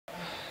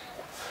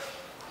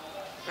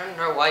don't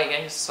know why you're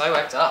getting so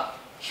worked up.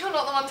 You're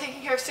not the one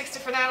taking care of 6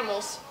 different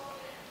animals.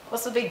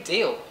 What's the big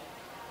deal?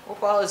 All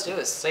koalas do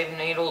is sleep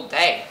and eat all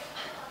day.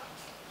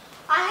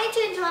 I hate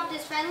to interrupt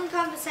this friendly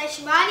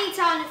conversation, but I need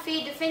someone to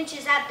feed the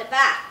finches at the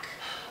back.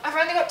 I've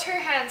only got 2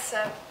 hands,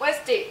 sir. Where's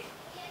Dee?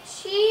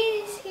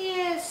 She's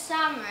here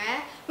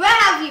somewhere. Where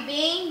have you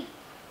been?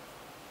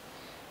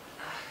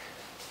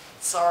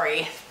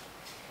 Sorry.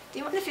 Do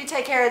you mind if you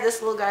take care of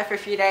this little guy for a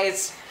few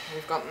days?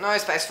 We've got no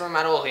space for him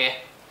at all here.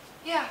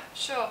 Yeah,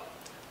 sure.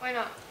 Why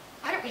not?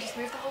 Why don't we just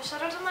move the whole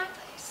shadow to my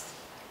place?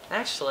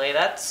 Actually,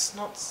 that's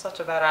not such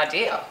a bad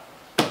idea.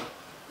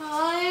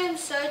 I am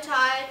so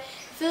tired.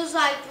 It feels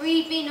like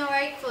we've been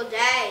awake for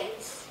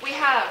days. We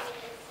have.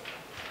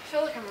 I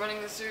feel like I'm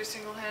running the zoo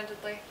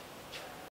single-handedly.